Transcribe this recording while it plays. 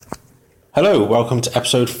Hello, welcome to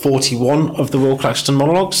episode 41 of the Will Claxton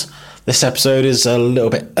Monologues. This episode is a little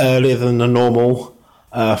bit earlier than the normal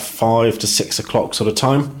 5 to 6 o'clock sort of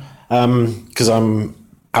time because I'm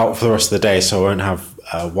out for the rest of the day, so I won't have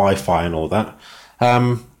Wi-Fi and all that.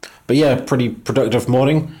 But yeah, pretty productive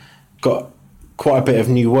morning. Got quite a bit of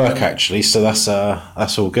new work actually, so that's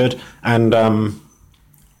all good. And got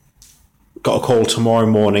a call tomorrow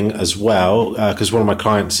morning as well because one of my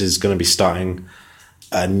clients is going to be starting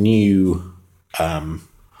a new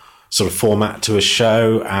sort of format to a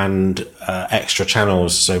show and extra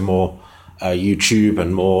channels, so more YouTube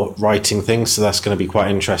and more writing things. So that's going to be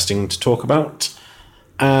quite interesting to talk about.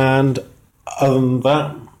 And other than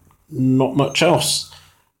that, not much else.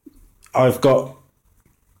 I've got,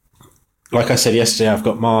 like I said yesterday, I've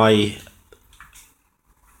got my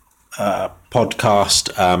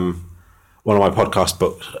podcast, one of my podcasts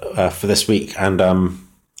booked for this week, and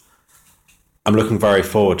I'm looking very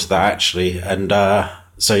forward to that actually. And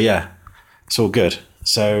so yeah, it's all good.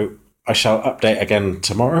 So I shall update again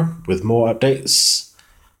tomorrow with more updates,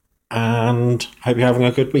 and hope you're having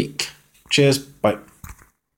a good week. Cheers. Bye.